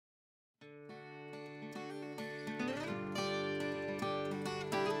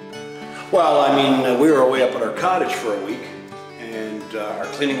Well, I mean, we were away up at our cottage for a week, and our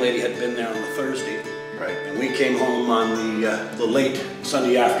cleaning lady had been there on the Thursday. Right. And we came home on the late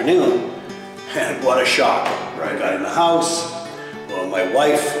Sunday afternoon, and what a shock. Right. We got in the house. Well, my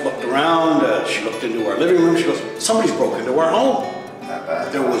wife looked around. She looked into our living room. She goes, somebody's broke into our home. Not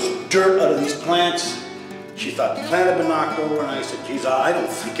bad. There was dirt out of these plants. She thought the plant had been knocked over, and I said, geez, I don't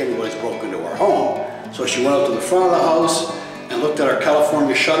think anybody's broke into our home. So she went out to the front of the house and looked at our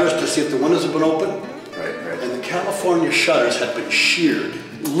California shutters to see if the windows had been open. Right, right. And the California shutters had been sheared,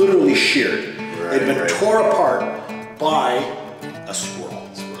 literally sheared. Right, They'd been right. tore apart by a squirrel.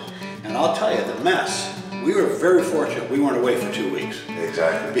 And I'll tell you, the mess, we were very fortunate we weren't away for 2 weeks.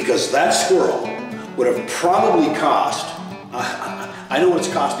 Exactly. Because that squirrel would have probably cost, I know what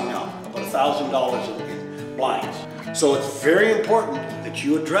it's costing now, about $1,000 in blinds. So it's very important that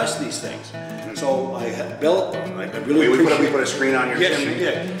you address these things. So I had Bill, I really appreciate we put a screen on your chimney.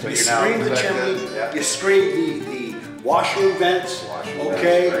 Yes, you did. So You you're now screened the protected. chimney, Yeah. you screened the washroom vents,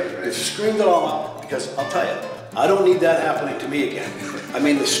 okay? Right. You screened it all up, because I'll tell you, I don't need that happening to me again. I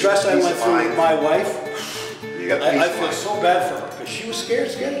mean, the stress I went through with my wife, You got I feel so bad for her, because she was scared,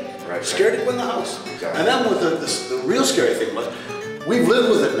 Right. scared to go in the house. Exactly. And then with the real scary thing was, we've lived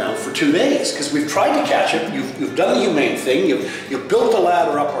with it now for 2 days, because we've tried to catch it. You've done the humane thing. You've built a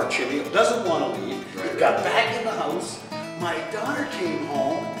ladder up our chimney. It doesn't want to leave. It got back in the house. My daughter came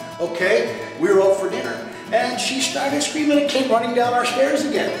home, okay? We were out for dinner. And she started screaming and came running down our stairs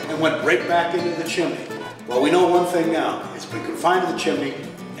again and went right back into the chimney. Well, we know one thing now. It's been confined to the chimney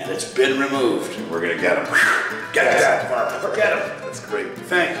and it's been removed. We're going to get them. Get that farmer. Get him. That's great.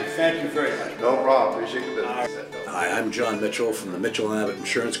 Thank you very much. No problem. Appreciate the business. Hi, I'm John Mitchell from the Mitchell and Abbott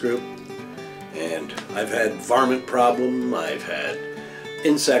Insurance Group. And I've had varmint problem, I've had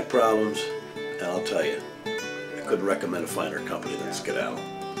insect problems, and I'll tell you, I couldn't recommend a finer company than Skedaddle.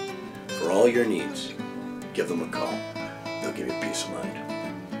 For all your needs, give them a call. They'll give you peace of mind.